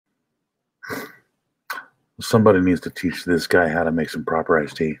Somebody needs to teach this guy how to make some proper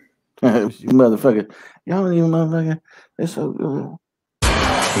iced tea. You motherfucker. Y'all don't even motherfucker. It's so good.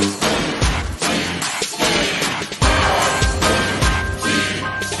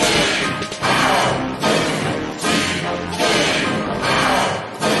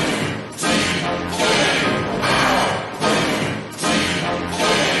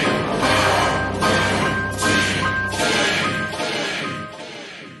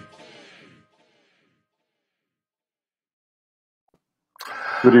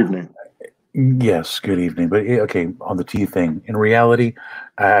 Good evening. Yes, good evening. But okay, on the tea thing, in reality,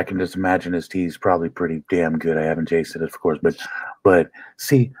 I can just imagine his tea is probably pretty damn good. I haven't tasted it, of course, but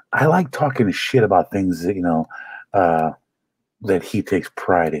see, I like talking shit about things that uh, that he takes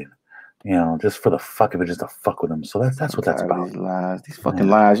pride in. Just for the fuck of it, just to fuck with him. So that's I'm what that's tired of about. these lies. These fucking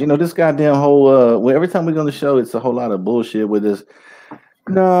Yeah. lies. You know, this goddamn whole well, every time we go on the show, it's a whole lot of bullshit with this.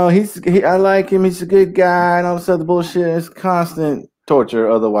 No, I like him, he's a good guy, and all this other bullshit. It's constant torture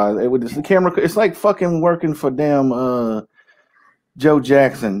otherwise. With the camera, it's like fucking working for damn Joe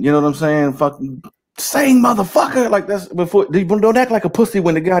Jackson. You know what I'm saying? Fucking same motherfucker. Like that's before don't act like a pussy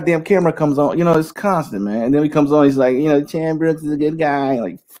when the goddamn camera comes on. You know, it's constant, man. And then he comes on, he's like, Chan Brooks is a good guy.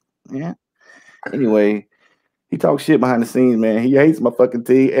 Like, yeah. Anyway, he talks shit behind the scenes, man. He hates my fucking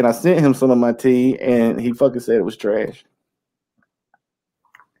tea, and I sent him some of my tea, and he fucking said it was trash.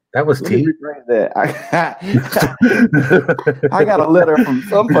 That was Let me tea. rephrase that. I got a letter from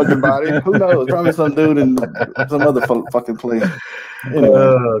some fucking body. Who knows? Probably some dude in some other fucking place. Anyway.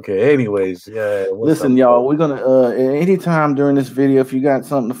 Okay. Anyways, yeah. Listen, y'all, we're gonna anytime during this video, if you got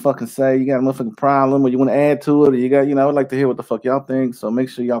something to fucking say, you got a motherfucking problem, or you want to add to it, or you got, I would like to hear what the fuck y'all think. So make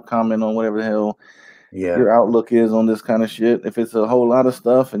sure y'all comment on whatever the hell your outlook is on this kind of shit. If it's a whole lot of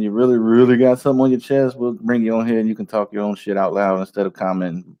stuff and you really, really got something on your chest, we'll bring you on here and you can talk your own shit out loud instead of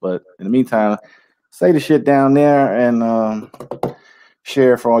commenting. But in the meantime, say the shit down there and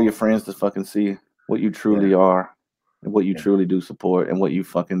share for all your friends to fucking see what you truly are and what you truly do support and what you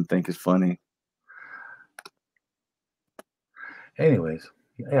fucking think is funny. Anyways,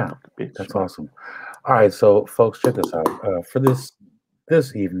 yeah, that's awesome. All right, so folks, check this out. For this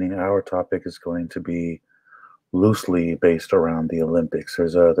evening, our topic is going to be loosely based around the Olympics.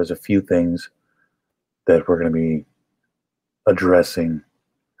 There's a few things that we're going to be addressing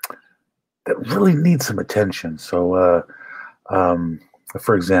that really need some attention. So,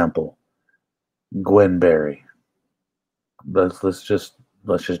 for example, Gwen Berry. Let's just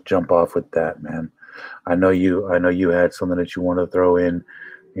jump off with that, man. I know you had something that you wanted to throw in.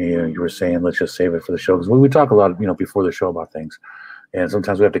 You were saying let's just save it for the show because we talk a lot, before the show about things, and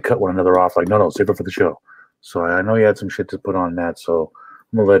sometimes we have to cut one another off. Like, no, save it for the show. So I know you had some shit to put on that. So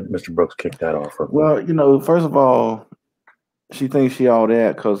I'm gonna let Mr. Brooks kick that off. Well, first of all, she thinks she all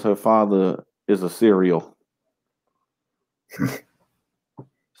that because her father is a serial.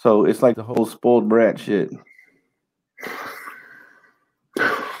 So it's like the whole spoiled brat shit.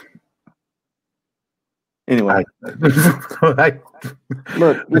 Anyway,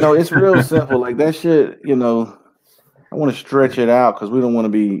 look, it's real simple. Like that shit, I want to stretch it out because we don't want to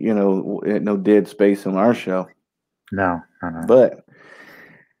be, at no dead space on our show. No. But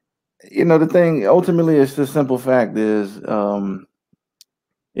the thing ultimately, it's the simple fact is,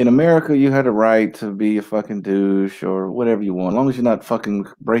 in America, you had a right to be a fucking douche or whatever you want, as long as you're not fucking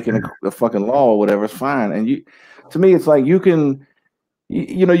breaking a fucking law or whatever. It's fine. And to me, it's like you can,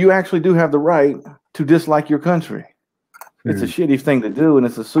 you actually do have the right to dislike your country. It's a shitty thing to do, and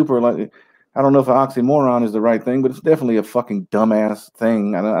it's a super, like, I don't know if an oxymoron is the right thing, but it's definitely a fucking dumbass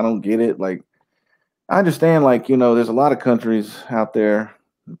thing. I don't get it. Like, I understand, like, there's a lot of countries out there.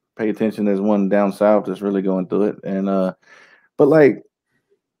 Pay attention. There's one down south that's really going through it, and but like,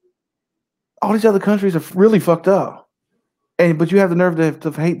 all these other countries are really fucked up, but you have the nerve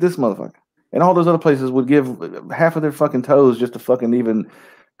to hate this motherfucker, and all those other places would give half of their fucking toes just to fucking even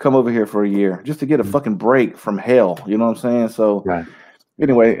come over here for a year, just to get a fucking break from hell. You know what I'm saying? So,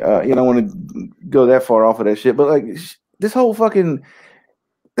 anyway, I don't want to go that far off of that shit, but like this whole fucking,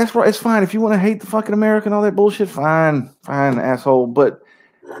 that's right. It's fine if you want to hate the fucking America and all that bullshit. Fine, asshole. But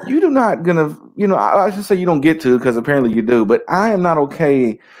you do not gonna, I should say you don't get to, because apparently you do. But I am not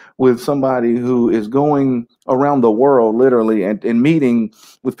okay with somebody who is going around the world literally and meeting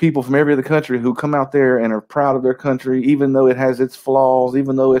with people from every other country who come out there and are proud of their country, even though it has its flaws,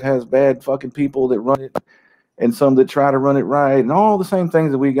 even though it has bad fucking people that run it and some that try to run it right, and all the same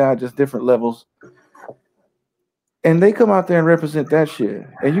things that we got, just different levels. And they come out there and represent that shit.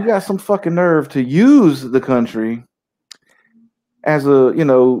 And you got some fucking nerve to use the country as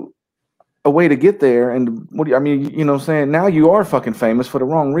a way to get there. And what do you, I mean, what I'm saying? Now you are fucking famous for the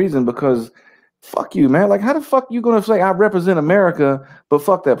wrong reason, because fuck you, man. Like, how the fuck you gonna say I represent America, but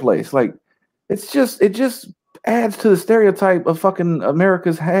fuck that place? Like, it just adds to the stereotype of fucking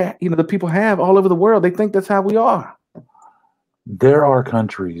America's, the people have all over the world. They think that's how we are. There are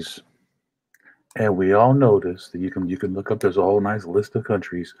countries, and we all know this, that you can look up. There's a whole nice list of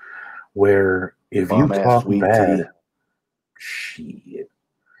countries where if you talk bad, shit.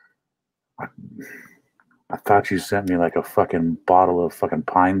 I thought you sent me like a fucking bottle of fucking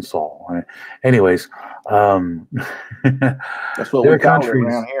Pine Sol. Anyways, that's what we call it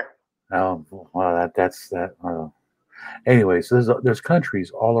around here. Oh, well, that's that. Anyways, there's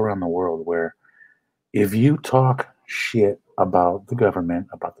countries all around the world where if you talk shit about the government,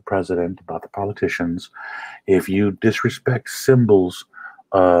 about the president, about the politicians, if you disrespect symbols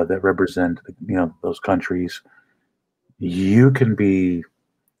that represent, those countries, you can be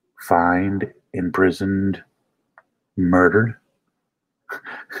fined, imprisoned, murdered,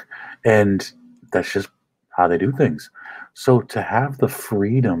 and that's just how they do things. So to have the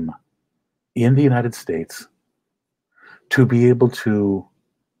freedom in the United States to be able to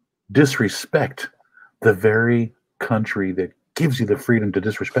disrespect the very country that gives you the freedom to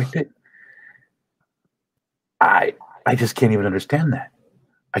disrespect it, I just can't even understand that.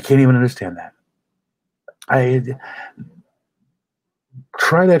 I can't even understand that.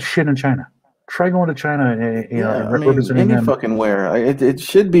 Try that shit in China. Try going to China, and representing them. Fucking where. It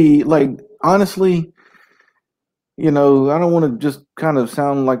should be like, honestly, I don't want to just kind of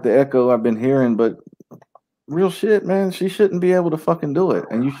sound like the echo I've been hearing, but real shit, man, she shouldn't be able to fucking do it,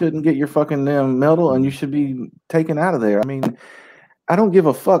 and you shouldn't get your fucking damn medal, and you should be taken out of there. I mean, I don't give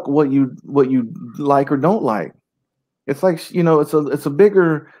a fuck what you like or don't like. It's like,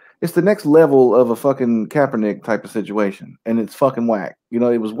 it's the next level of a fucking Kaepernick type of situation, and it's fucking whack. It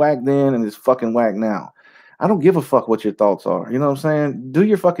was whack then, and it's fucking whack now. I don't give a fuck what your thoughts are. You know what I'm saying? Do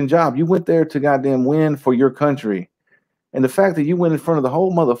your fucking job. You went there to goddamn win for your country, and the fact that you went in front of the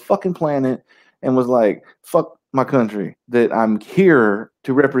whole motherfucking planet and was like, "Fuck my country that I'm here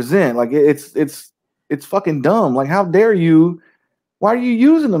to represent," like it's fucking dumb. Like, how dare you? Why are you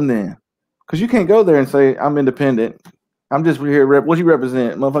using them then? Because you can't go there and say, "I'm independent. I'm just here. What you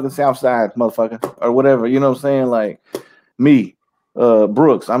represent, motherfucking South Side, motherfucker, or whatever." You know what I'm saying? Like, me,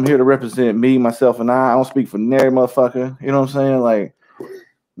 Brooks, I'm here to represent me, myself, and I. I don't speak for nary motherfucker. You know what I'm saying? Like,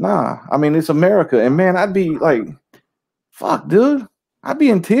 nah. I mean, it's America, and man, I'd be like, fuck, dude. I'd be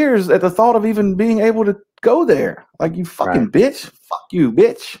in tears at the thought of even being able to go there. Like, you fucking bitch. Fuck you,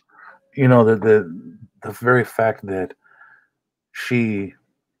 bitch. The very fact that she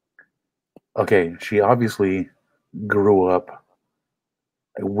obviously grew up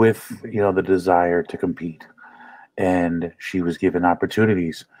with the desire to compete, and she was given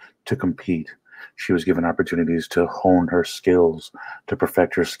opportunities to compete. She was given opportunities to hone her skills, to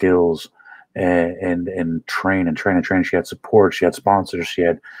perfect her skills, and train and train and train. She had support, she had sponsors, she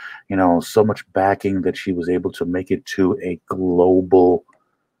had so much backing that she was able to make it to a global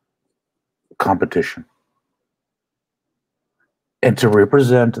competition. And to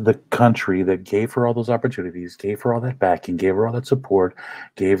represent the country that gave her all those opportunities, gave her all that backing, gave her all that support,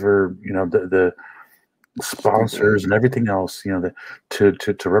 gave her, the sponsors and everything else,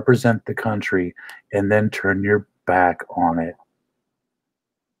 to represent the country, and then turn your back on it.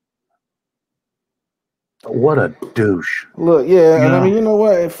 What a douche. Look, yeah, and I mean, you know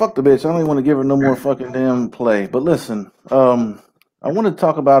what? Fuck the bitch. I don't even want to give her no more fucking damn play. But listen, I want to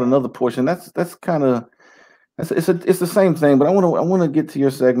talk about another portion. That's kind of. It's the same thing, but I want to get to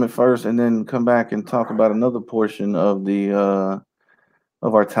your segment first, and then come back and talk about another portion of the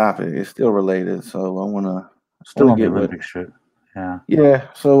of our topic. It's still related, so I want to still on the Olympic shit. Yeah.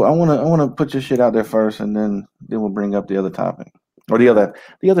 So I want to put your shit out there first, and then we'll bring up the other topic, or the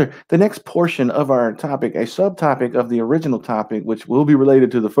next portion of our topic, a subtopic of the original topic, which will be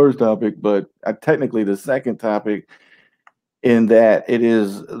related to the first topic, but technically the second topic, in that it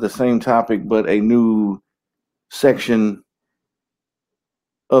is the same topic but a new section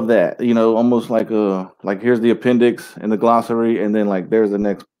of that, almost like here's the appendix and the glossary, and then like there's the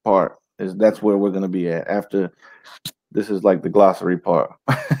next part. That's where we're going to be at after this is like the glossary part.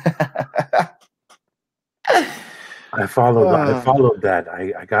 I followed that.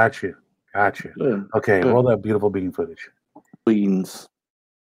 I got you. Good. Okay, good. Roll that beautiful bean footage. Beans.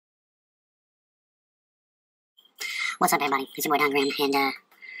 What's up, everybody? It's your boy Don Grimm, and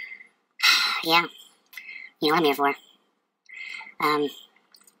yeah, you know what I'm here for.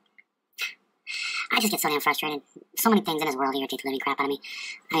 I just get so damn frustrated. So many things in this world irritate the living crap out of me.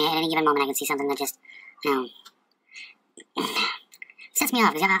 I mean, at any given moment, I can see something that just, sets me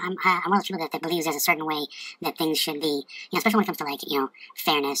off because I'm one of those people that believes there's a certain way that things should be, you know, especially when it comes to, like, you know,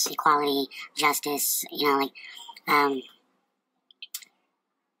 fairness, equality, justice, you know, like,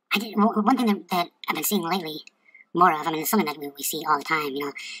 one thing that I've been seeing lately more of, I mean, it's something that we see all the time, you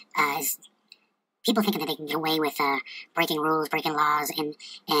know, is people thinking that they can get away with breaking rules, breaking laws, and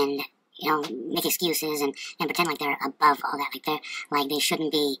you know, make excuses and pretend like they're above all that, like they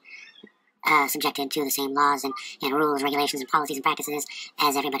shouldn't be subjected to the same laws and rules, regulations, and policies and practices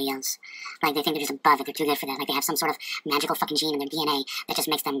as everybody else. Like, they think they're just above it, they're too good for that. Like, they have some sort of magical fucking gene in their DNA that just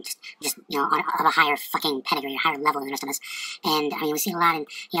makes them just you know, of a higher fucking pedigree, or higher level than the rest of us. And, I mean, we see it a lot in,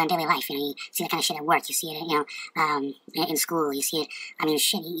 you know, in daily life. You know, you see that kind of shit at work. You see it, you know, in school. You see it, I mean,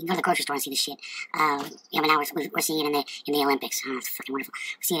 shit, you go to the grocery store and see this shit. You know, but now we're seeing it in the Olympics. Oh, it's fucking wonderful.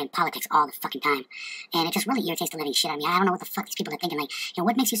 We see it in politics all the fucking time. And it just really irritates the living shit out of me. I don't know what the fuck these people are thinking. Like, you know,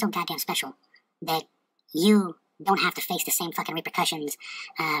 what makes you so goddamn special that you don't have to face the same fucking repercussions,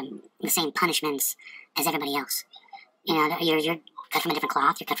 the same punishments as everybody else? You know, you're cut from a different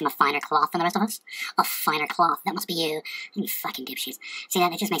cloth. You're cut from a finer cloth than the rest of us. A finer cloth. That must be you. You fucking dipshits. See,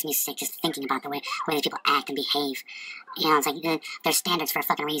 that just makes me sick just thinking about the way these people act and behave. You know, it's like there's standards for a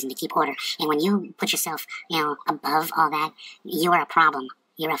fucking reason, to keep order. And when you put yourself, you know, above all that, you are a problem.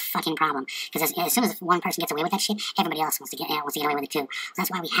 You're a fucking problem. Because as soon as one person gets away with that shit, everybody else wants to get away with it too. So that's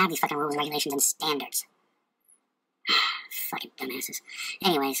why we have these fucking rules, regulations, and standards. Fucking dumbasses.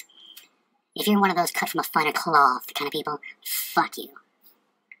 Anyways, if you're one of those cut from a finer cloth kind of people, fuck you.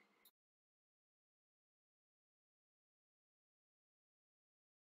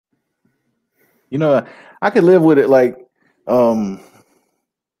 You know, I could live with it, like,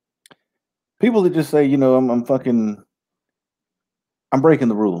 people that just say, you know, I'm breaking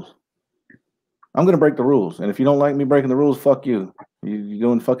the rules. I'm going to break the rules. And if you don't like me breaking the rules, fuck you. You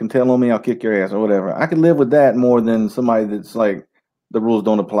go and fucking tell on me, I'll kick your ass or whatever. I could live with that more than somebody that's like, the rules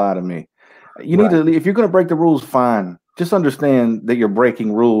don't apply to me. You need to, if you're going to break the rules, fine. Just understand that you're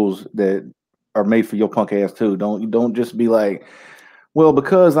breaking rules that are made for your punk ass too. Don't just be like, well,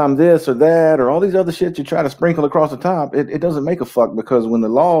 because I'm this or that or all these other shit you try to sprinkle across the top. It doesn't make a fuck, because when the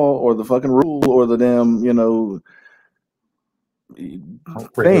law or the fucking rule or the damn, you know,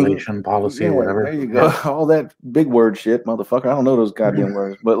 regulation, policy, whatever. There you go. Yeah. All that big word shit, motherfucker. I don't know those goddamn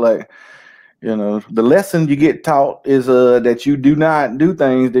words, but like, you know, the lesson you get taught is that you do not do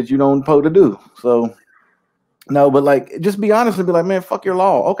things that you don't supposed to do. So no, but like, just be honest and be like, man, fuck your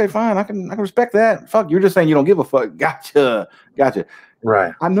law. Okay, fine. I can respect that. Fuck, you're just saying you don't give a fuck. Gotcha.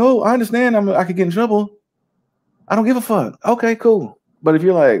 Right. I know. I understand. I could get in trouble. I don't give a fuck. Okay, cool. But if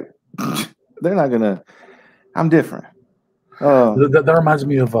you're like, they're not gonna. I'm different. That reminds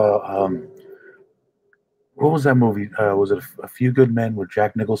me of what was that movie? Was it A Few Good Men with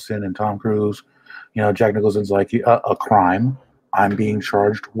Jack Nicholson and Tom Cruise? You know, Jack Nicholson's like, a crime. I'm being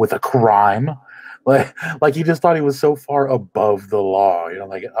charged with a crime. Like he just thought he was so far above the law. You know,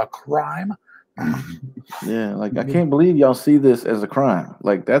 like, a crime. Yeah, like, I can't believe y'all see this as a crime.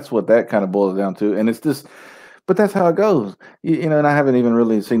 Like, that's what that kind of boils down to. And it's just, but that's how it goes. You know, and I haven't even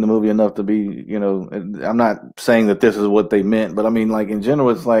really seen the movie enough to be, you know, I'm not saying that this is what they meant, but I mean, like, in general,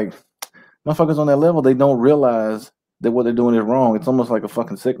 it's like, motherfuckers on that level, they don't realize that what they're doing is wrong. It's almost like a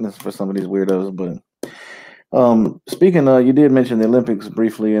fucking sickness for some of these weirdos. But speaking of, you did mention the Olympics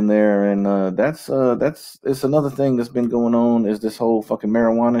briefly in there, and it's another thing that's been going on, is this whole fucking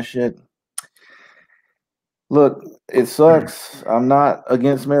marijuana shit. Look, it sucks. I'm not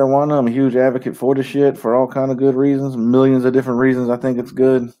against marijuana. I'm a huge advocate for the shit for all kind of good reasons, millions of different reasons. I think it's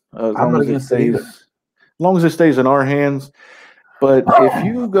good as long as it stays in our hands. But if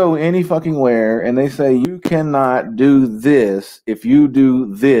you go any fucking where and they say you cannot do this if you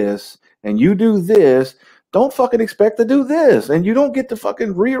do this and you do this, don't fucking expect to do this, and you don't get to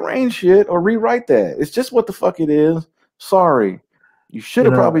fucking rearrange shit or rewrite that. It's just what the fuck it is. Sorry. You should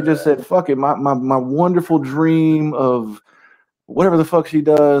have probably just said, fuck it. My wonderful dream of whatever the fuck she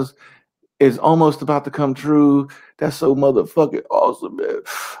does is almost about to come true. That's so motherfucking awesome, man.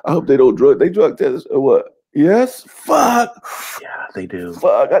 I hope they don't drug test or what? Yes? Fuck. Yeah, they do.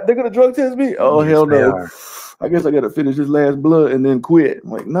 Fuck. They're going to drug test me? Oh, yes, hell no. I guess I got to finish this last blood and then quit.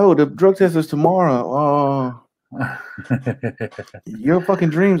 I'm like, no, the drug test is tomorrow. Your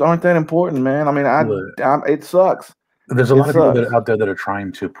fucking dreams aren't that important, man. I mean, it sucks. There's a lot of people out there that are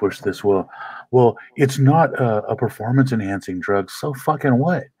trying to push this. Well, it's not a performance-enhancing drug. So fucking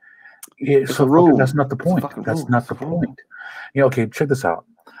what? It's a rule. That's not the point. That's not the point. You know, okay, check this out.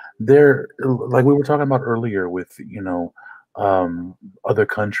 There, like we were talking about earlier with, you know, other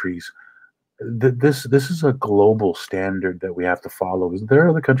countries. This is a global standard that we have to follow. There are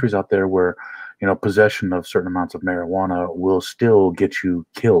other countries out there where, possession of certain amounts of marijuana will still get you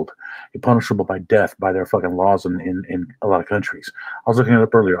killed. You're punishable by death by their fucking laws in a lot of countries. I was looking it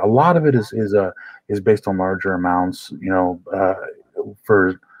up earlier. A lot of it is based on larger amounts,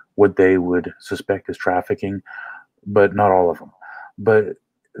 for what they would suspect as trafficking, but not all of them. But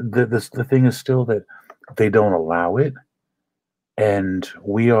the thing is still that they don't allow it. And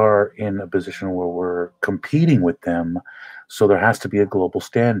we are in a position where we're competing with them. So there has to be a global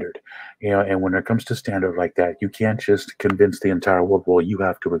standard, and when it comes to standard like that, you can't just convince the entire world, well, you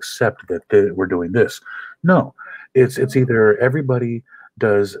have to accept that we're doing this. No, it's either everybody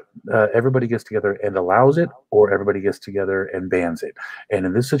gets together and allows it, or everybody gets together and bans it. And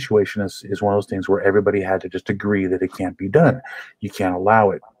in this situation is one of those things where everybody had to just agree that it can't be done. You can't allow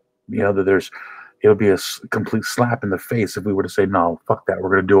it. It would be a complete slap in the face if we were to say, no, fuck that. We're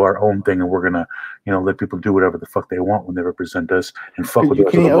going to do our own thing, and we're going to, let people do whatever the fuck they want when they represent us, and fuck with the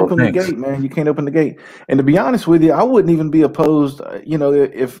rest of the world. You can't open the gate, man. You can't open the gate. And to be honest with you, I wouldn't even be opposed,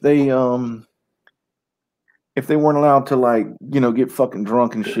 if they weren't allowed to get fucking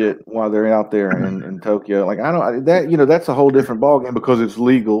drunk and shit while they're out there in Tokyo. That's a whole different ballgame because it's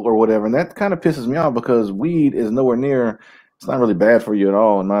legal or whatever. And that kind of pisses me off because weed is nowhere near, it's not really bad for you at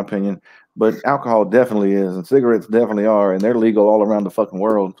all, in my opinion. But alcohol definitely is, and cigarettes definitely are, and they're legal all around the fucking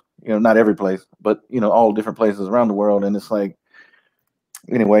world. Not every place, but all different places around the world. And it's like,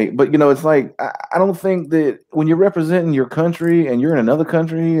 anyway, but it's like I don't think that when you're representing your country and you're in another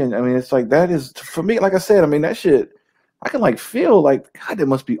country, and I mean, it's like that is for me. Like I said, I mean that shit. I can feel like God, that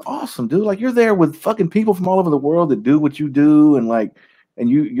must be awesome, dude. Like you're there with fucking people from all over the world that do what you do, and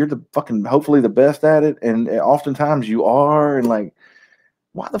you're the fucking hopefully the best at it, and oftentimes you are, and like.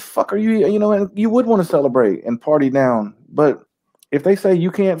 Why the fuck are you, and you would want to celebrate and party down. But if they say you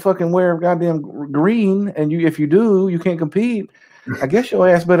can't fucking wear goddamn green and if you do, you can't compete, I guess your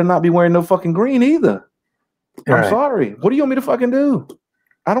ass better not be wearing no fucking green either. I'm sorry. What do you want me to fucking do?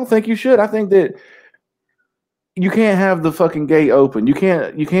 I don't think you should. I think that you can't have the fucking gate open. You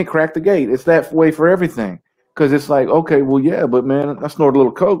can't crack the gate. It's that way for everything. Because it's like, okay, well, yeah, but man, I snort a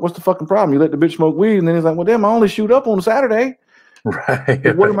little coke. What's the fucking problem? You let the bitch smoke weed, and then it's like, well, damn, I only shoot up on Saturday.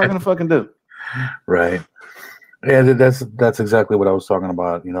 Right. What am I going to fucking do? Right. And that's exactly what I was talking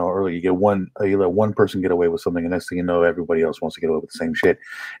about, earlier. You let one person get away with something, and next thing you know, everybody else wants to get away with the same shit.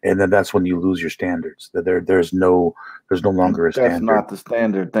 And then that's when you lose your standards. That there's no longer a standard. That's not the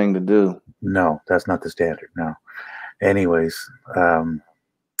standard thing to do. No, that's not the standard. No. Anyways, don't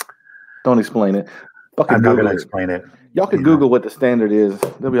explain it. I'm not going to explain it. Y'all can Google what the standard is.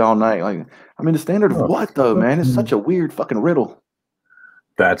 They'll be all night. The standard of what though, man? It's such a weird fucking riddle.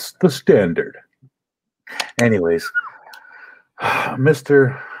 That's the standard. Anyways,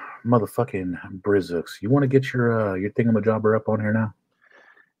 Mr. Motherfucking Brizzooks, you want to get your thingamajobber up on here now?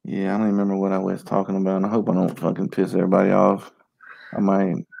 Yeah, I don't even remember what I was talking about. I hope I don't fucking piss everybody off. I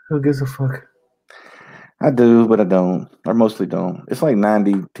might. Who gives a fuck? I do, but I don't. I mostly don't. It's like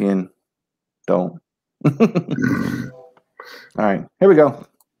 90-10. Don't. All right, here we go.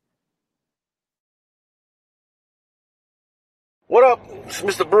 What up, it's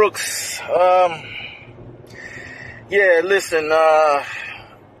Mr. Brooks? Yeah, listen, I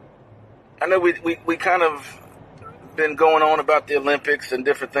know we kind of been going on about the Olympics and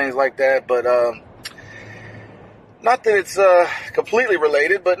different things like that, but not that it's completely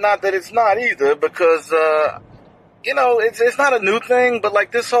related, but not that it's not either, because it's not a new thing, but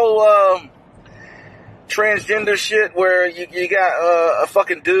like this whole transgender shit where you got a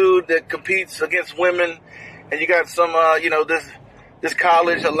fucking dude that competes against women, and you got some this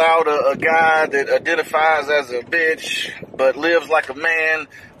college allowed a guy that identifies as a bitch but lives like a man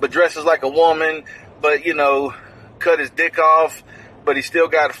but dresses like a woman, but cut his dick off but he still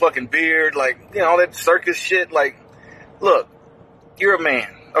got a fucking beard, all that circus shit. Like, look, you're a man,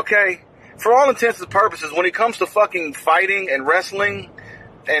 okay? For all intents and purposes, when it comes to fucking fighting and wrestling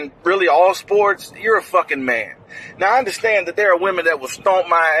and really all sports, you're a fucking man. Now, I understand that there are women that will stomp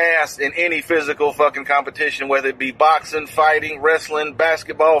my ass in any physical fucking competition, whether it be boxing, fighting, wrestling,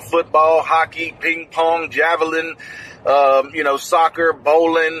 basketball, football, hockey, ping pong, javelin, soccer,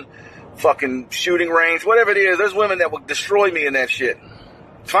 bowling, fucking shooting range, whatever it is. There's women that will destroy me in that shit.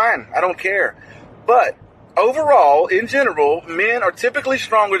 Fine, I don't care. But overall, in general, men are typically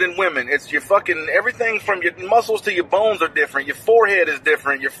stronger than women. It's your fucking, everything from your muscles to your bones are different. Your forehead is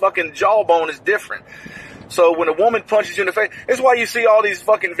different. Your fucking jawbone is different. So when a woman punches you in the face, that's why you see all these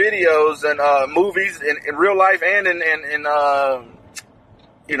fucking videos and movies in real life and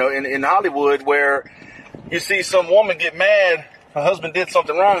in Hollywood where you see some woman get mad her husband did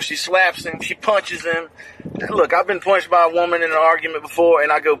something wrong. She slaps him. She punches him. Look, I've been punched by a woman in an argument before,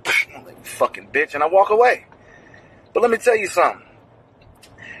 and I go, fucking bitch, and I walk away. But let me tell you something.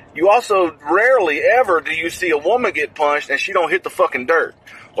 You also rarely ever do you see a woman get punched and she don't hit the fucking dirt.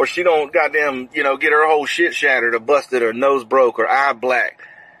 Or she don't goddamn, get her whole shit shattered or busted or nose broke or eye black.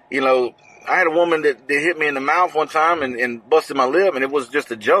 I had a woman that hit me in the mouth one time and busted my lip, and it was just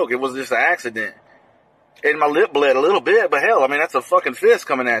a joke. It was just an accident. And my lip bled a little bit, but hell, I mean, that's a fucking fist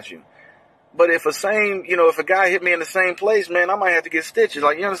coming at you. But if if a guy hit me in the same place, man, I might have to get stitches.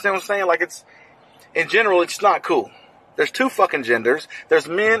 Like, you understand what I'm saying? Like, in general, it's not cool. There's two fucking genders. There's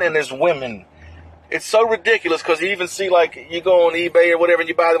men and there's women. It's so ridiculous because you even see, like, you go on eBay or whatever and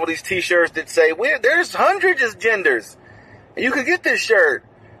you buy one of these t-shirts that say, there's hundreds of genders. And you can get this shirt.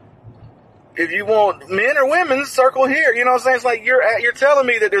 If you want men or women, circle here. You know what I'm saying? It's like you're telling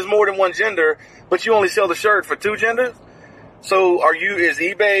me that there's more than one gender, but you only sell the shirt for two genders. So is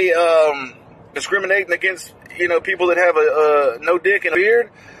eBay discriminating against people that have a no dick and a beard,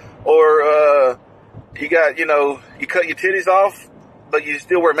 or you got you cut your titties off, but you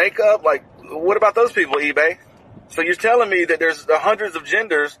still wear makeup? Like, what about those people, eBay? So you're telling me that there's hundreds of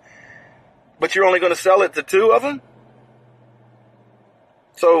genders, but you're only going to sell it to two of them?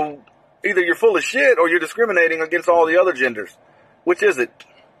 So either you're full of shit or you're discriminating against all the other genders. Which is it?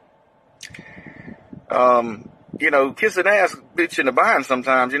 Kissing ass bitch in the behind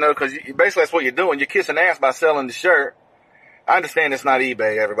sometimes, because basically that's what you're doing. You're kissing ass by selling the shirt. I understand it's not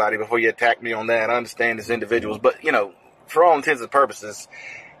eBay, everybody, before you attack me on that. I understand it's individuals. But, for all intents and purposes,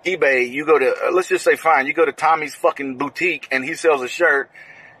 eBay, you go to, let's just say, fine, you go to Tommy's fucking boutique and he sells a shirt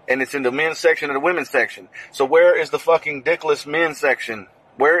and it's in the men's section or the women's section. So where is the fucking dickless men's section?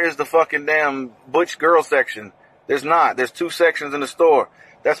 Where is the fucking damn butch girl section? There's not. There's two sections in the store.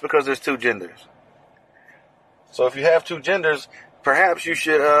 That's because there's two genders. So if you have two genders, perhaps you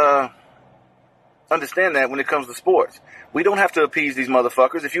should understand that when it comes to sports. We don't have to appease these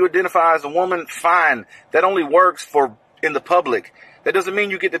motherfuckers. If you identify as a woman, fine. That only works for in the public. That doesn't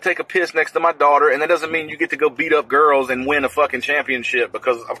mean you get to take a piss next to my daughter, and that doesn't mean you get to go beat up girls and win a fucking championship,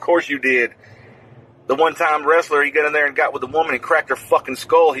 because of course you did. The one-time wrestler, he got in there and got with a woman and cracked her fucking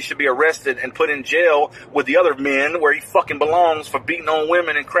skull. He should be arrested and put in jail with the other men where he fucking belongs for beating on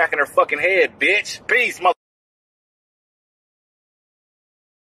women and cracking her fucking head, bitch. Peace, mother.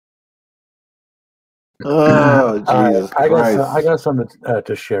 Oh, Jesus Christ. I got something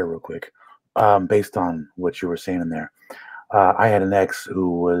to share real quick, based on what you were saying in there. I had an ex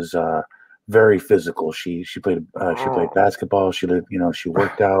who was very physical. She played basketball. She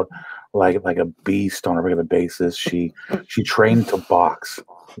worked out like a beast on a regular basis. She trained to box,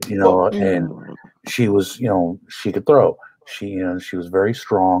 and she was, she could throw. She was very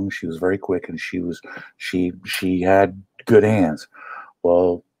strong. She was very quick, and she had good hands.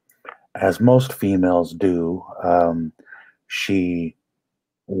 Well, as most females do, she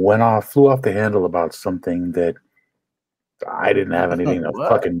flew off the handle about something that I didn't have anything to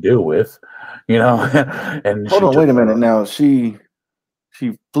fucking do with, And hold on, wait a minute. Now she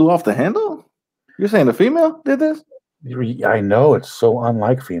flew off the handle? You're saying the female did this? I know, it's so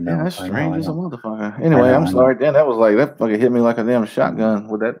unlike female. Yeah, that's strange as a motherfucker. Anyway, I'm sorry. Dan, that fucking hit me like a damn shotgun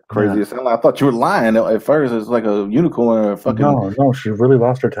with that crazy sound. I thought you were lying at first. It's like a unicorn or a fucking. No, she really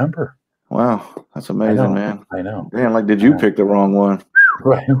lost her temper. Wow, that's amazing, man. I know. Man, like, did you pick the wrong one?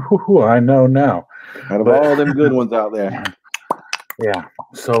 Right. I know now. Out of all them good ones out there. Yeah.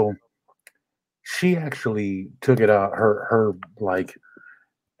 So she actually took it out, her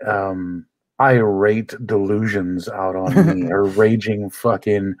irate delusions out on me, her raging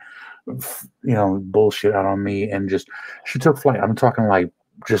fucking, bullshit out on me. And she took flight. I'm talking like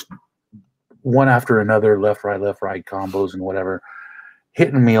just one after another, left, right combos and whatever,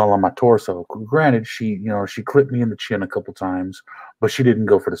 hitting me all on my torso. Granted, she clipped me in the chin a couple times, but she didn't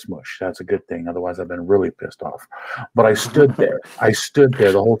go for the smush. That's a good thing. Otherwise, I've been really pissed off. But I stood there.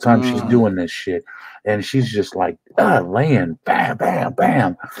 The whole time she's doing this shit, and she's just like laying, bam, bam,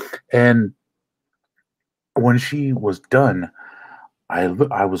 bam. And when she was done, I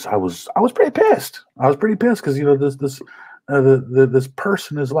was pretty pissed. I was pretty pissed because this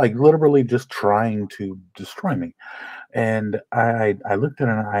person is like literally just trying to destroy me. And I looked at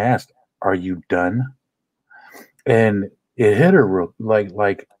her and I asked, "Are you done?" And it hit her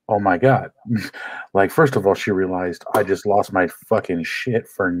like, oh my God. Like, first of all, she realized I just lost my fucking shit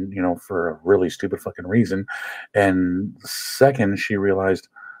for a really stupid fucking reason. And second, she realized,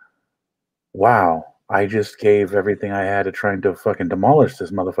 wow, I just gave everything I had to trying to fucking demolish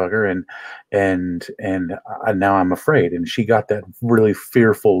this motherfucker, and now I'm afraid. And she got that really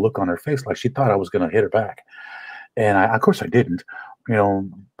fearful look on her face, like she thought I was gonna hit her back. And of course I didn't. You know,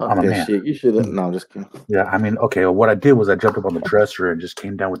 I'm a man. Shit. You should have. No, I'm just kidding. Yeah, I mean, okay. Well, what I did was I jumped up on the dresser and just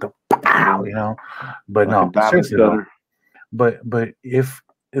came down with the pow, you know. But no, seriously, no. But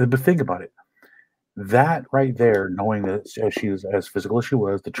think about it. That right there, knowing that she was as physical as she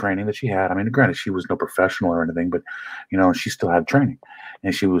was, the training that she had. I mean, granted, she was no professional or anything, but you know, she still had training,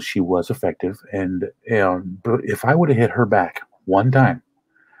 and she was effective. And you know, but if I would have hit her back one time,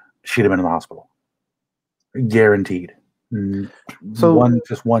 she'd have been in the hospital, guaranteed. So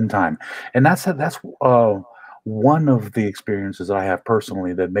just one time, and that's one of the experiences that I have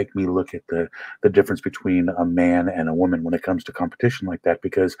personally that make me look at the difference between a man and a woman when it comes to competition like that,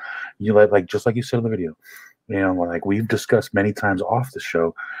 because you like just like you said in the video, you know, like we've discussed many times off the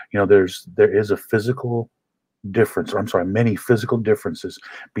show, you know, there is a physical difference, or I'm sorry, many physical differences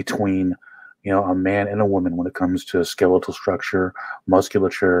between, you know, a man and a woman when it comes to skeletal structure,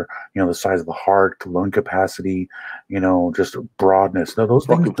 musculature, you know, the size of the heart, lung capacity, you know, just broadness. Now, those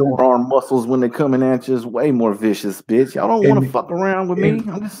things don't. Forearm muscles when they're coming at you is way more vicious, bitch. Y'all don't want to fuck around with me.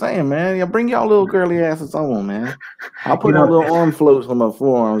 I'm just saying, man. Y'all bring y'all little girly asses on, man. I'll put on little arm floats on my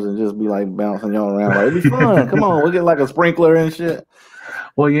forearms and just be like bouncing y'all around. Like, it'd be fun. Come on, we'll get like a sprinkler and shit.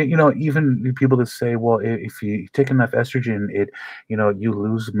 Well, you know, even people that say, well, if you take enough estrogen, you know, you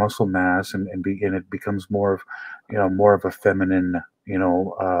lose muscle mass and it becomes more of, you know, more of a feminine, you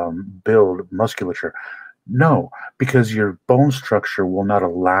know, build musculature. No, because your bone structure will not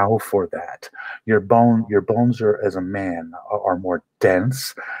allow for that. Your bones are, as a man, are more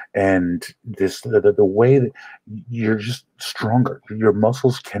dense, and the way that you're just stronger. Your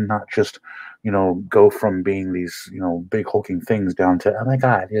muscles cannot just, you know, go from being these, you know, big hulking things down to, oh my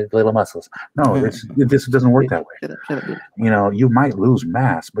God, little muscles. No, this doesn't work that way. You know, you might lose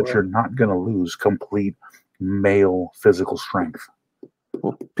mass, but you're not going to lose complete male physical strength.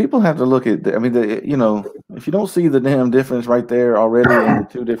 Well, people have to look at, I mean, you know, if you don't see the damn difference right there already in the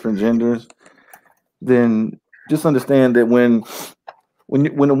two different genders, then just understand that when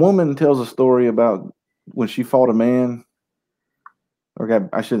a woman tells a story about when she fought a man,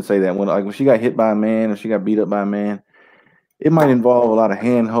 I shouldn't say that, when she got hit by a man or she got beat up by a man, it might involve a lot of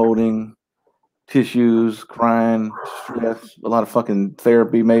hand holding, tissues, crying, stress, a lot of fucking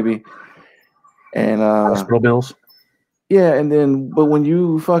therapy maybe, and hospital bills. Yeah, and then, but when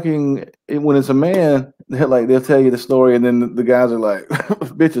when it's a man, they'll tell you the story, and then the guys are like,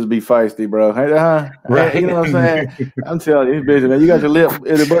 "Bitches be feisty, bro." Right? You know what I'm saying? I'm telling you, these bitches, man, you got your lip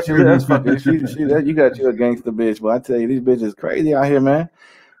in the butt. That's fucking. You got you a gangster bitch, but I tell you, these bitches crazy out here, man.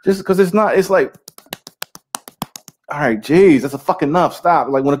 Just because it's like, all right, geez, that's a fucking enough. Stop.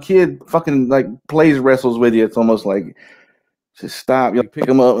 Like when a kid fucking like plays wrestles with you, it's almost like, just stop. You pick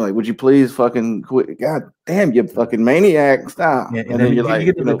them up. Like, would you please fucking quit? God damn, you fucking maniac. Stop. Yeah, and then you're like,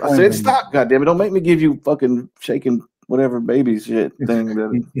 I said, stop. God damn it. Don't make me give you fucking shaking whatever baby shit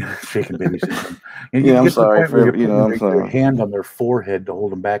thing. Shaking baby shit. Yeah, I'm sorry. I'm sorry. Their hand on their forehead to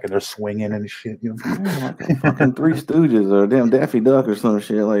hold them back, and they're swinging and shit. You know? Like fucking Three Stooges or damn Daffy Duck or some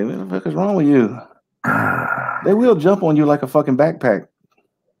shit. Like, what the fuck is wrong with you? They will jump on you like a fucking backpack.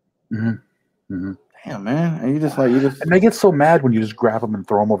 Mm-hmm. Mm-hmm. Damn, man. And and they get so mad when you just grab them and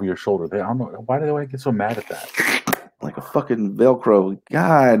throw them over your shoulder. I don't know why do they get so mad at that? Like a fucking Velcro.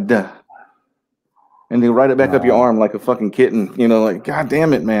 God. And they write it back up your arm like a fucking kitten. You know, like, God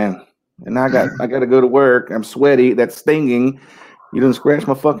damn it, man. And I got to go to work. I'm sweaty. That's stinging. You done scratch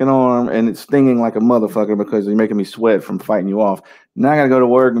my fucking arm, and it's stinging like a motherfucker because you're making me sweat from fighting you off. Now I got to go to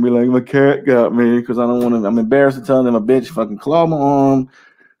work and be like, my cat got me because I don't want to. I'm embarrassed to tell them a bitch fucking clawed my arm.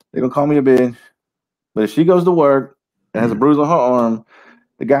 They're going to call me a bitch. But if she goes to work and has a bruise on her arm,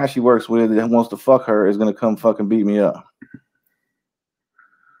 the guy she works with that wants to fuck her is going to come fucking beat me up.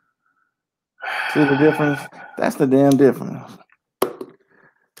 See the difference? That's the damn difference.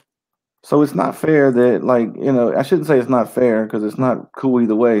 So it's not fair that, like, you know, I shouldn't say it's not fair because it's not cool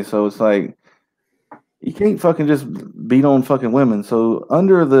either way. So it's like, you can't fucking just beat on fucking women. So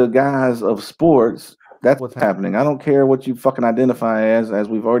under the guise of sports, that's what's happening. I don't care what you fucking identify as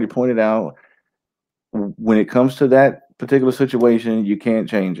we've already pointed out. When it comes to that particular situation, you can't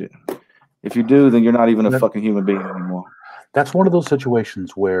change it. If you do, then you're not even a fucking human being anymore. That's one of those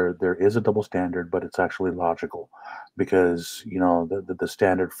situations where there is a double standard, but it's actually logical, because you know the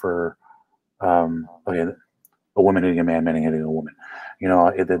standard for a woman hitting a man, man hitting a woman. You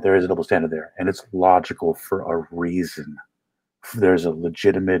know, there is a double standard there, and it's logical for a reason. There's a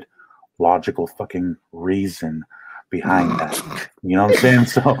legitimate, logical fucking reason behind that. You know what I'm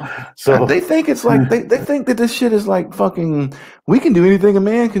saying? So they think it's like they think that this shit is like fucking, we can do anything a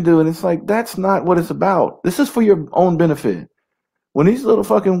man can do, and it's like, that's not what it's about. This is for your own benefit. When these little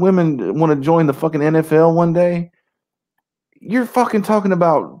fucking women want to join the fucking NFL one day, you're fucking talking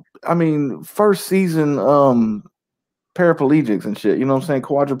about, I mean, first season paraplegics and shit. You know what I'm saying?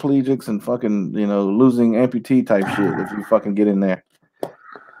 Quadriplegics and fucking, losing amputee type shit if you fucking get in there.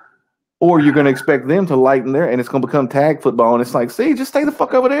 Or you're going to expect them to lighten there, and it's going to become tag football. And it's like, see, just stay the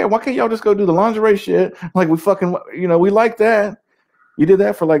fuck over there. Why can't y'all just go do the lingerie shit? Like, we fucking, we like that. You did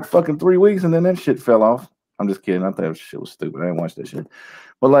that for like fucking 3 weeks, and then that shit fell off. I'm just kidding. I thought that shit was stupid. I didn't watch that shit.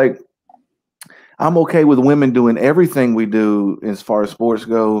 But like, I'm okay with women doing everything we do as far as sports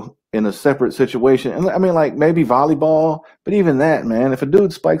go in a separate situation. And I mean, like maybe volleyball, but even that, man, if a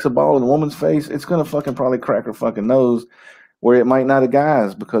dude spikes a ball in a woman's face, it's going to fucking probably crack her fucking nose. Where it might not a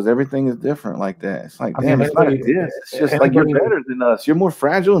guy's, because everything is different like that. It's like, damn, it's not a diss. It's just like you're better than us. You're more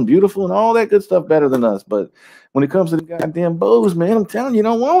fragile and beautiful and all that good stuff better than us. But when it comes to the goddamn bows, man, I'm telling you,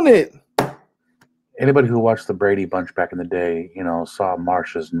 don't want it. Anybody who watched the Brady Bunch back in the day, saw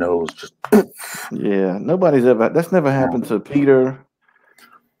Marsha's nose just. Yeah, that's never happened to Peter.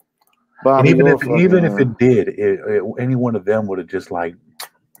 Bobby, and even if it did, any one of them would have just like,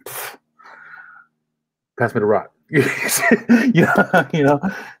 pass me the rock. That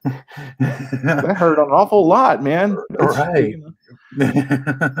hurt an awful lot, man. Right.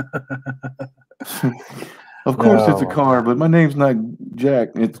 Of course, it's a car, but my name's not Jack.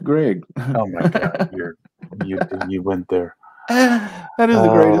 It's Greg. Oh my God, you went there. That is the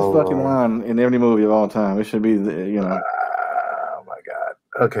greatest fucking line in every movie of all time. It should be Oh my God.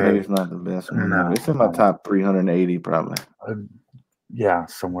 Okay. Maybe it's not the best one. No, it's in my top 380 probably. Yeah,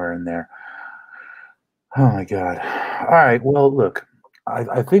 somewhere in there. Oh my God! All right. Well, look,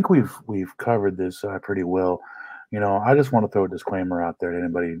 I think we've covered this pretty well. I just want to throw a disclaimer out there to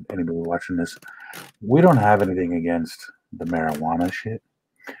anybody watching this. We don't have anything against the marijuana shit.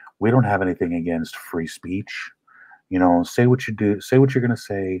 We don't have anything against free speech. Say what you do. Say what you're gonna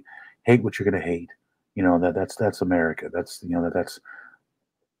say. Hate what you're gonna hate. That's America. That's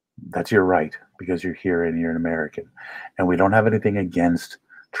your right because you're here and you're an American. And we don't have anything against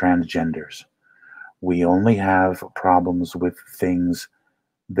transgenders. We only have problems with things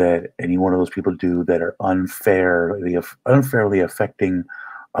that any one of those people do that are unfairly affecting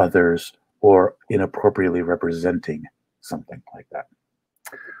others or inappropriately representing something like that.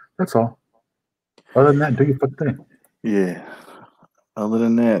 That's all. Other than that, do your fucking thing. Yeah. Other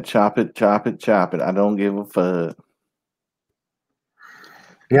than that, chop it, chop it, chop it. I don't give a fuck.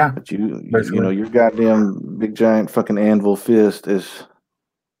 Yeah. But your goddamn big giant fucking anvil fist is,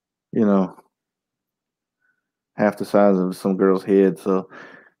 half the size of some girl's head. So,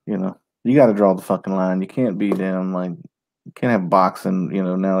 you got to draw the fucking line. You can't be damn like, you can't have boxing,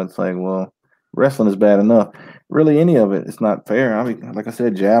 now it's like, well, wrestling is bad enough. Really, any of it, it's not fair. I mean, like I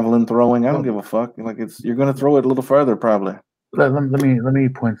said, javelin throwing, I don't give a fuck. Like you're going to throw it a little further probably. Let me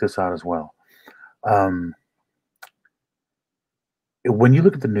point this out as well. When you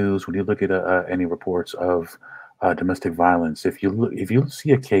look at the news, when you look at any reports of domestic violence, if you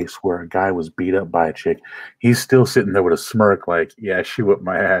see a case where a guy was beat up by a chick, he's still sitting there with a smirk, like, yeah, she whipped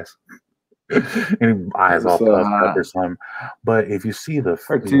my ass, and eyes all puffed up or something. But if you see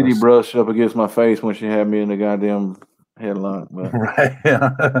her titty brushed up against my face when she had me in the goddamn headlock, right?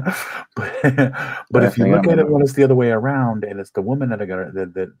 but if you look at it when it's the other way around, and it's the woman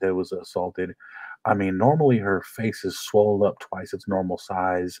that was assaulted. I mean, normally her face is swollen up twice its normal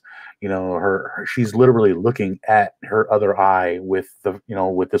size. She's literally looking at her other eye with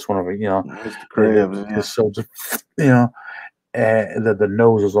with this one over, so just, and the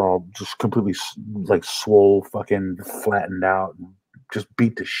nose is all just completely like swole, fucking flattened out, just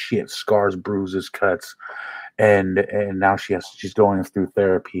beat to shit, scars, bruises, cuts. And now she's going through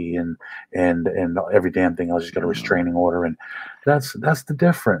therapy and every damn thing else. She's got a restraining order, and that's the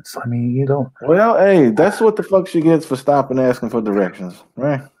difference. I mean, you don't. Well, hey, that's what the fuck she gets for stopping asking for directions,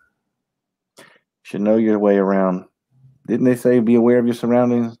 right? Should know your way around. Didn't they say be aware of your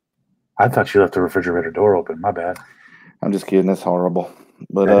surroundings? I thought she left the refrigerator door open. My bad. I'm just kidding. That's horrible.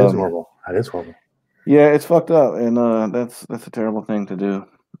 But that is horrible. That is horrible. Yeah, it's fucked up, and that's a terrible thing to do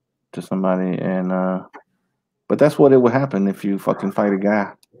to somebody, and but that's what it would happen if you fucking fight a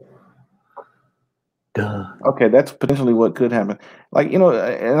guy. Duh. Okay, that's potentially what could happen. Like, and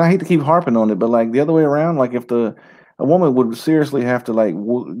I hate to keep harping on it, but like the other way around, like if a woman would seriously have to like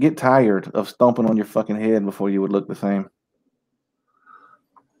get tired of stomping on your fucking head before you would look the same.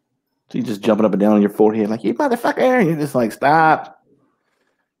 So you just jumping up and down on your forehead like, you motherfucker, and you're just like, stop.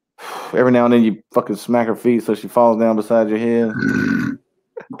 Every now and then you fucking smack her feet so she falls down beside your head.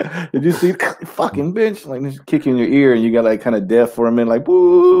 Did you see fucking bitch? Like just kick you in your ear, and you got like kind of deaf for a minute, like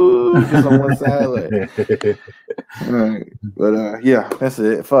woo, just on one side. Like, all right, but yeah, that's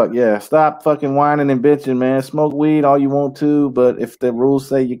it. Fuck yeah, stop fucking whining and bitching, man. Smoke weed all you want to, but if the rules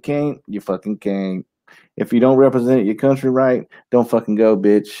say you can't, you fucking can't. If you don't represent your country right, don't fucking go,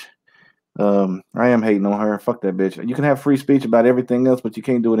 bitch. I am hating on her. Fuck that bitch. You can have free speech about everything else, but you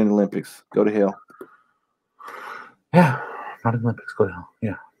can't do it in the Olympics. Go to hell. Yeah, not in the Olympics. Go to hell.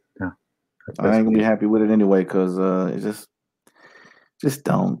 Yeah. I ain't gonna be happy with it anyway, cause it's just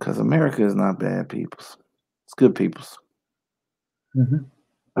don't. Cause America is not bad peoples. It's good peoples. Mm-hmm.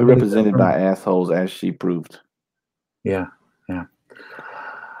 We're represented by assholes, as she proved. Yeah. All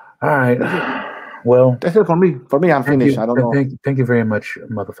right. Well, that's it for me. For me, I'm finished. I don't know. Thank you very much,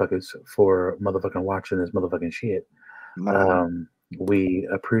 motherfuckers, for motherfucking watching this motherfucking shit. We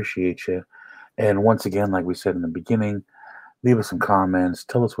appreciate you. And once again, like we said in the beginning, leave us some comments.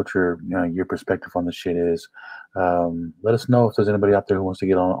 Tell us what your perspective on the shit is. Let us know if there's anybody out there who wants to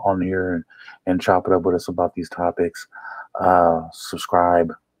get on here and chop it up with us about these topics.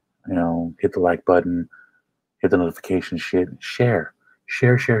 Subscribe, hit the like button, hit the notification shit. Share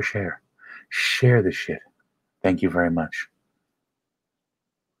this shit. Thank you very much.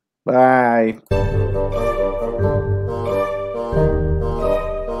 Bye.